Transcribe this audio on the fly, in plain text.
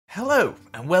Hello,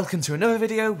 and welcome to another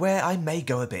video where I may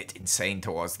go a bit insane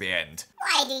towards the end.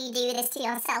 Why do you do this to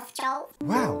yourself, Joel?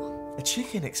 Wow, a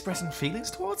chicken expressing feelings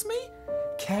towards me?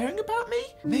 Caring about me?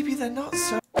 Maybe they're not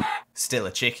so... Still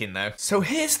a chicken though. So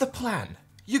here's the plan.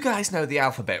 You guys know the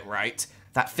alphabet, right?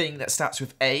 That thing that starts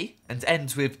with A and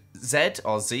ends with Z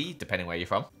or Z, depending where you're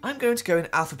from. I'm going to go in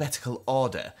alphabetical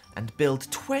order and build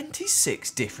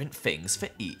 26 different things for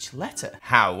each letter.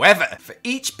 However, for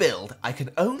each build, I can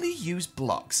only use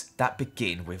blocks that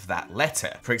begin with that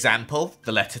letter. For example,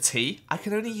 the letter T, I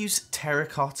can only use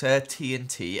terracotta,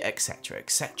 TNT, etc,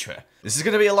 etc. This is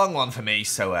going to be a long one for me,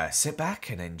 so sit back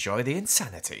and enjoy the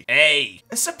insanity. A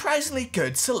surprisingly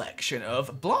good selection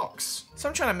of blocks. So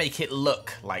I'm trying to make it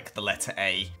look like the letter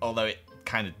A, although it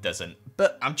kind of doesn't.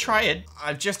 But I'm trying.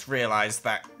 I've just realised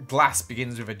that glass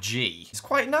begins with a G. It's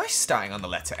quite nice starting on the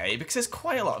letter A because there's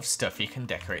quite a lot of stuff you can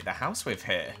decorate the house with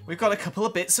here. We've got a couple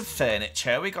of bits of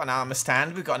furniture. We've got an armour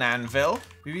stand. We've got an anvil.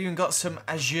 We've even got some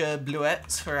azure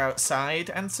bluettes for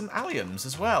outside and some alliums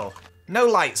as well. No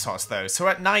light source though, so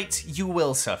at night you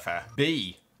will suffer.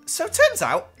 B. So it turns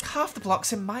out, half the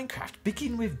blocks in Minecraft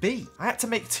begin with B. I had to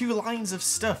make 2 lines of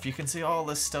stuff. You can see all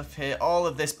this stuff here. All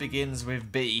of this begins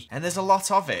with B, and there's a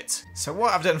lot of it. So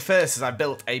what I've done first is I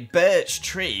built a birch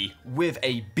tree with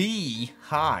a bee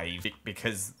hive,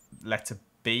 because letter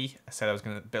B, I said I was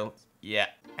going to build, yeah.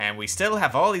 And we still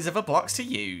have all these other blocks to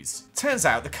use. Turns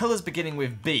out the colours beginning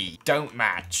with B don't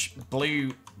match.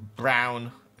 Blue,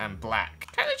 brown, and black.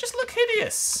 Kind of just look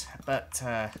hideous, but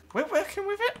we're working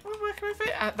with it. We're working with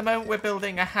it. At the moment, we're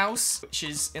building a house, which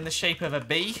is in the shape of a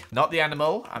bee. Not the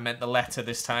animal, I meant the letter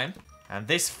this time. And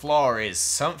this floor is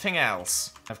something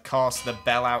else. Of course, the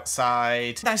bell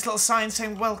outside. Nice little sign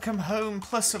saying welcome home,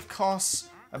 plus of course,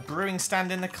 a brewing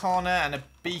stand in the corner and a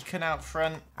beacon out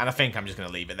front. And I think I'm just gonna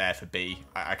leave it there for B.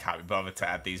 I can't be bothered to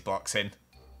add these blocks in.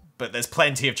 But there's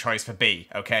plenty of choice for B,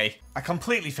 okay? I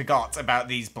completely forgot about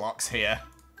these blocks here,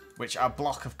 which are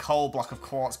block of coal, block of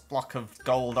quartz, block of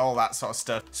gold, all that sort of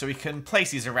stuff. So we can place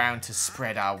these around to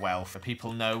spread our wealth, so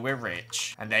people know we're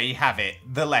rich. And there you have it,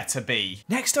 the letter B.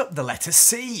 Next up, the letter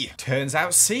C. Turns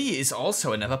out C is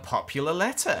also another popular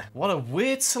letter. What a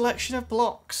weird selection of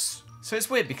blocks. So it's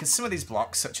weird because some of these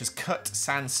blocks, such as cut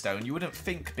sandstone, you wouldn't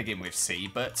think begin with C,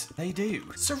 but they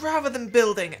do. So rather than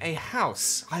building a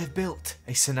house, I have built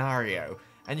a scenario.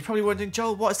 And you're probably wondering,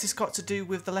 Joel, what has this got to do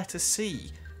with the letter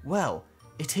C? Well,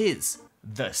 it is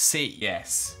the sea.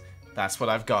 Yes, that's what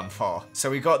I've gone for.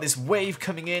 So we've got this wave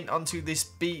coming in onto this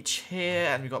beach here,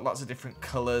 and we've got lots of different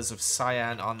colours of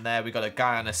cyan on there. We've got a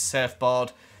guy on a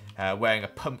surfboard wearing a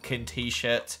pumpkin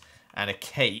t-shirt and a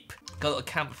cape. Got a little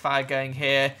campfire going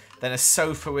here, then a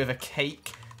sofa with a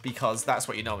cake, because that's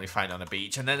what you normally find on a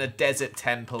beach, and then a desert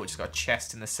temple which has got a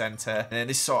chest in the centre, and then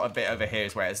this sort of bit over here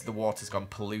is where the water's gone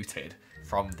polluted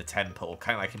from the temple,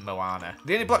 kind of like in Moana.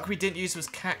 The only block we didn't use was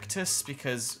cactus,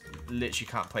 because literally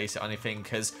can't place it on anything,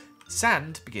 because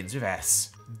sand begins with S.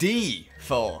 D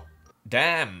for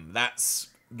damn, that's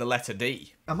the letter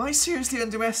D. Am I seriously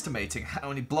underestimating how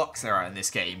many blocks there are in this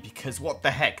game? Because what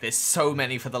the heck, there's so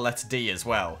many for the letter D as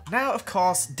well. Now, of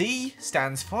course, D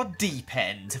stands for Deep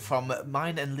End. From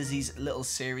mine and Lizzie's little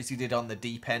series we did on the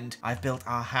Deep End, I've built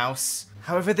our house.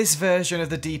 However, this version of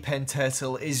the Deep End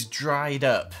turtle is dried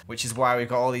up, which is why we've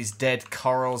got all these dead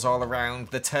corals all around.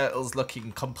 The turtle's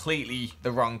looking completely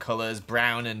the wrong colours,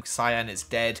 brown and cyan, it's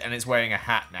dead, and it's wearing a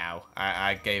hat now.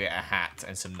 I gave it a hat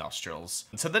and some nostrils.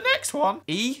 So the next one,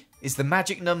 E, is the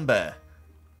magic number.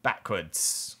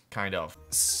 Backwards, kind of.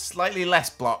 Slightly less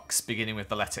blocks beginning with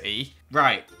the letter E.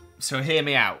 Right, so hear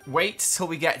me out. Wait till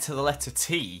we get to the letter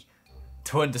T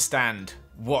to understand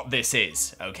what this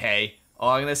is, okay?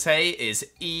 All I'm going to say is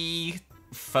E,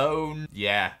 phone,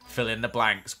 yeah, fill in the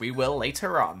blanks. We will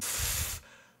later on.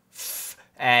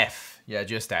 F, yeah,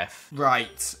 just F.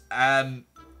 Right,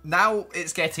 now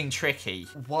it's getting tricky.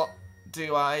 What?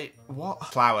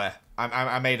 Flower.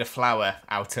 I made a flower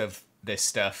out of this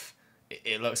stuff.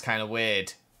 It looks kind of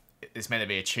weird. It's meant to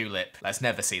be a tulip. Let's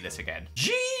never see this again.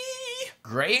 G!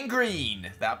 Grey and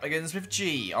green. That begins with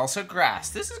G. Also grass.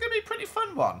 This is going to be a pretty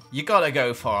fun one. You gotta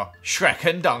go for Shrek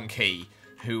and Donkey,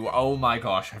 who, oh my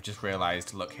gosh, I've just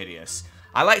realised look hideous.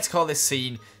 I like to call this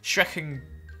scene Shrek and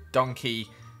Donkey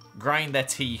grind their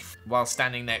teeth while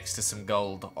standing next to some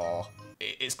gold ore.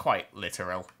 It's quite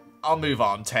literal. I'll move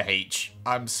on to H.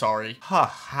 I'm sorry.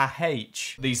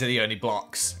 H. These are the only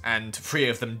blocks, and 3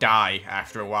 of them die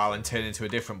after a while and turn into a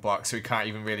different block, so we can't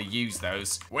even really use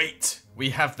those. Wait, we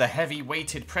have the heavy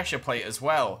weighted pressure plate as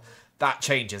well. That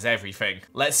changes everything.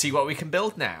 Let's see what we can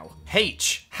build now.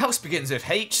 H. House begins with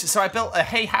H, so I built a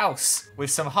hay house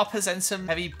with some hoppers and some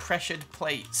heavy pressured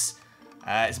plates.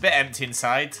 It's a bit empty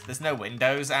inside. There's no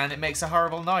windows, and it makes a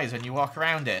horrible noise when you walk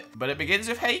around it. But it begins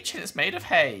with H, and it's made of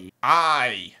hay.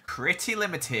 I. Pretty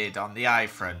limited on the eye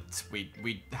front.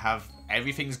 We have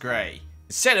everything's grey.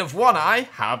 Instead of one eye,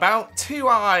 how about two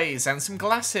eyes and some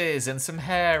glasses and some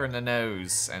hair and a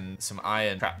nose and some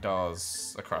iron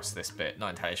trapdoors across this bit. Not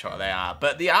entirely sure what they are,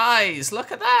 but the eyes,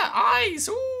 look at that, eyes,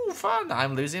 ooh, fun.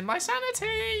 I'm losing my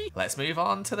sanity. Let's move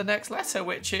on to the next letter,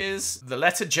 which is the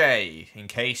letter J, in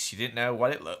case you didn't know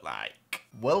what it looked like.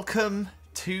 Welcome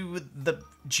to the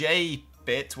J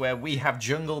bit where we have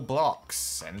jungle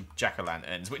blocks and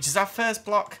jack-o'-lanterns, which is our first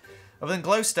block other than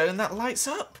glowstone that lights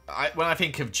up. When I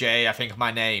think of J, I think of my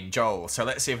name, Joel. So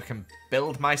let's see if we can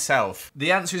build myself.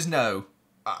 The answer is no.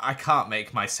 I can't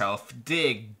make myself.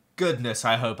 Dear goodness,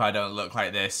 I hope I don't look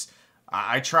like this.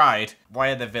 I tried. Why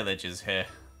are the villagers here?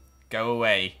 Go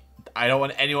away. I don't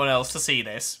want anyone else to see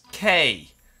this. K.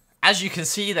 As you can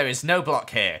see, there is no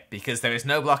block here, because there is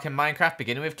no block in Minecraft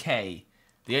beginning with K.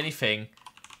 The only thing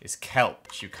is kelp,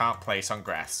 which you can't place on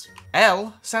grass.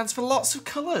 L stands for lots of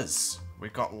colours.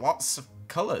 We've got lots of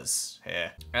colours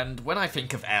here. And when I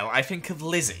think of L, I think of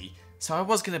Lizzie. So I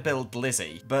was going to build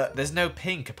Lizzie, but there's no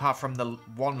pink apart from the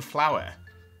one flower.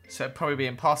 So it'd probably be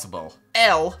impossible.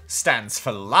 L stands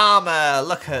for llama.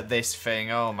 Look at this thing.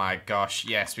 Oh my gosh.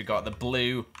 Yes, we got the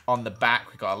blue on the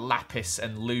back. We got a lapis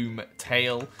and loom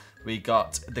tail. We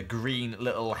got the green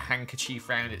little handkerchief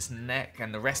around its neck.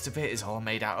 And the rest of it is all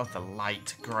made out of the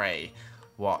light grey.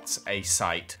 What a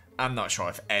sight. I'm not sure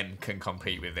if M can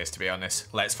compete with this, to be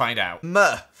honest. Let's find out. M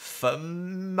for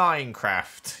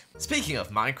Minecraft. Speaking of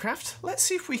Minecraft, let's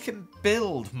see if we can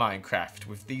build Minecraft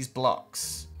with these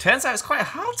blocks. Turns out it's quite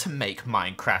hard to make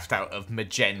Minecraft out of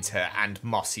magenta and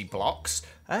mossy blocks,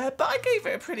 but I gave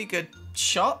it a pretty good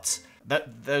shot.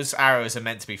 Those arrows are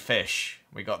meant to be fish.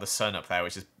 We got the sun up there,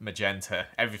 which is magenta.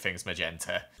 Everything's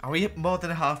magenta. Are we more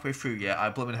than halfway through yet? I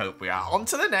blooming hope we are. On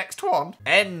to the next one.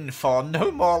 N for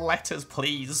no more letters,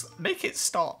 please. Make it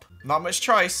stop. Not much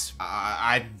choice.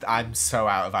 I'm so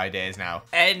out of ideas now.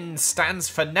 N stands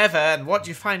for never, and what do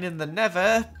you find in the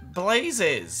never?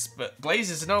 Blazes. But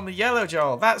blazes are normally yellow,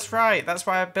 Joel. That's right. That's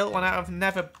why I built one out of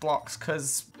never blocks,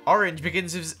 because orange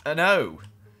begins with an O.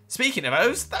 Speaking of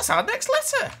O's, that's our next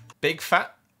letter. Big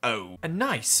fat O. A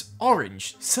nice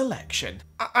orange selection.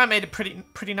 I made a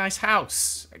pretty nice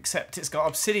house, except it's got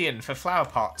obsidian for flower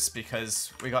pots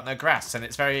because we got no grass and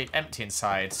it's very empty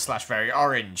inside / very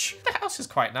orange. The house is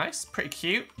quite nice, pretty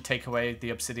cute. Take away the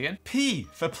obsidian. P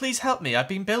for please help me. I've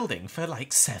been building for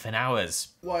like 7 hours.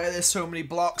 Why are there so many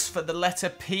blocks for the letter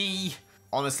P?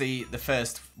 Honestly, the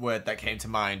first word that came to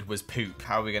mind was poop.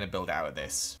 How are we going to build out of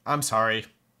this? I'm sorry.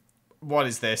 What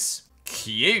is this?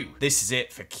 Q. This is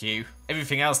it for Q.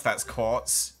 Everything else that's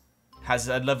quartz has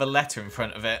another letter in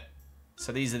front of it.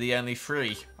 So these are the only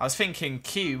 3. I was thinking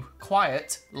Q,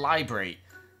 quiet, library.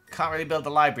 Can't really build a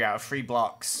library out of 3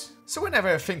 blocks. So whenever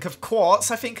I think of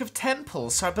quartz, I think of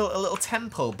temples. So I built a little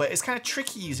temple, but it's kind of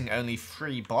tricky using only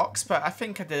 3 blocks, but I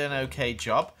think I did an okay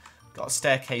job. Got a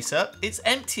staircase up. It's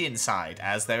empty inside,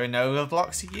 as there are no other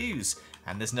blocks to use.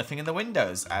 And there's nothing in the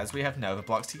windows, as we have no other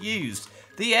blocks to use.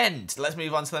 The end. Let's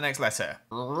move on to the next letter.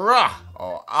 R,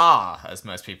 or R, as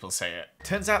most people say it.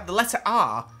 Turns out the letter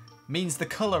R means the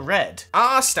colour red.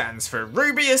 R stands for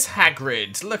Rubius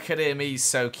Hagrid. Look at him, he's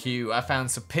so cute. I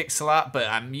found some pixel art, but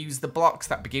I used the blocks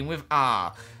that begin with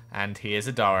R. And he is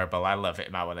adorable. I love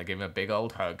him. I want to give him a big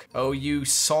old hug. Oh, you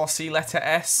saucy letter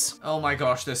S. Oh my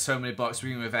gosh, there's so many blocks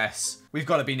beginning with S. We've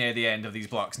got to be near the end of these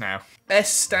blocks now.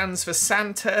 S stands for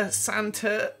Santa,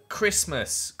 Santa,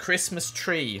 Christmas. Christmas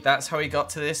tree. That's how we got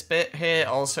to this bit here.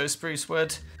 Also spruce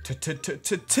wood.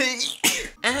 T.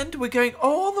 And we're going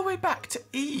all the way back to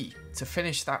E to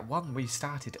finish that one we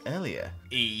started earlier.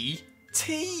 E.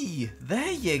 T.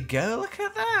 There you go. Look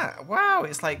at that. Wow,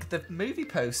 it's like the movie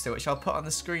poster, which I'll put on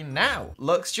the screen now.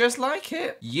 Looks just like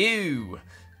it. U.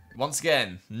 Once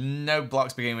again, no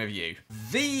blocks beginning with U.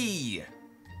 V.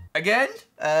 Again,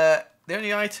 the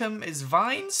only item is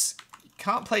vines.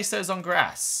 Can't place those on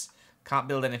grass. Can't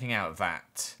build anything out of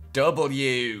that.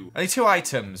 W. Only 2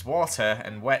 items, water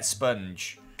and wet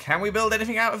sponge. Can we build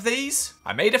anything out of these?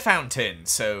 I made a fountain,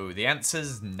 so the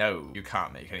answer's no. You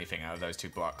can't make anything out of those 2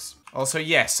 blocks. Also,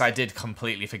 yes, I did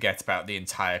completely forget about the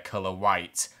entire colour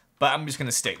white, but I'm just going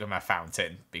to stick with my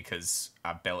fountain because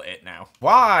I built it now.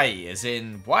 Why? As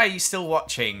in, why are you still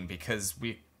watching? Because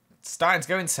we're starting to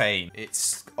go insane.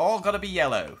 It's all got to be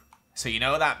yellow. So you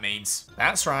know what that means.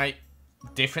 That's right.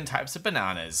 Different types of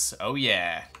bananas. Oh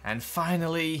yeah. And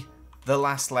finally, the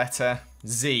last letter,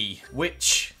 Z,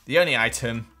 which the only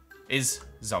item is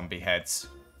zombie heads.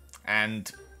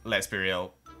 And let's be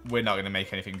real, we're not going to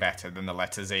make anything better than the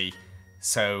letter Z.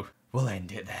 So we'll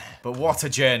end it there. But what a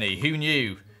journey. Who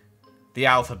knew? The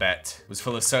alphabet was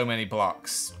full of so many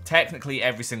blocks. Technically,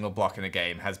 every single block in the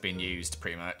game has been used,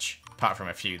 pretty much. Apart from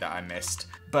a few that I missed.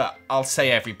 But I'll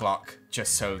say every block,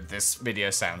 just so this video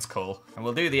sounds cool. And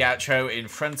we'll do the outro in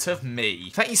front of me.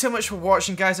 Thank you so much for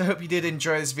watching, guys. I hope you did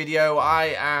enjoy this video.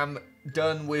 I am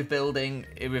done with building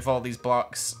with all these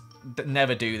blocks.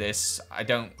 Never do this. I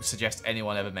don't suggest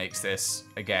anyone ever makes this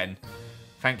again.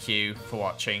 Thank you for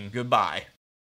watching. Goodbye.